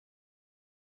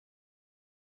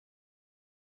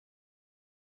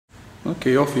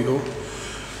Okay, off you go.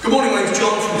 Good morning, my name's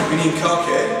John from Convenient Car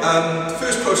Care. The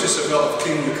first process I've got of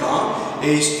cleaning your car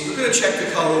is we're going to check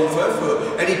the car over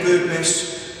for any bird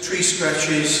mist, tree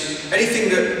scratches, anything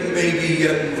that maybe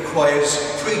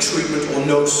requires pre-treatment or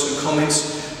notes and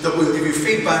comments that will give you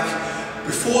feedback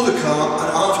before the car and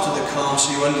after the car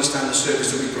so you understand the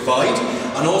service that we provide,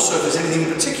 and also if there's anything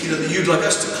in particular that you'd like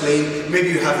us to clean, maybe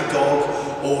you have a dog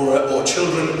or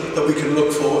children that we can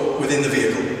look for within the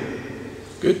vehicle.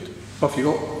 Good, off you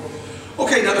go.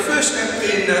 Okay, now the first step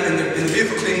in the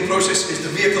vehicle cleaning process is the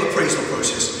vehicle appraisal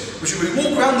process, which is we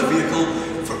walk around the vehicle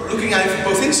looking out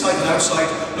for both inside and outside,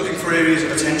 looking for areas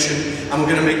of attention, and we're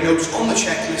going to make notes on the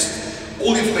checklist,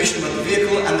 all the information about the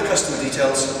vehicle and the customer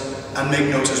details, and make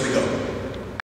notes as we go.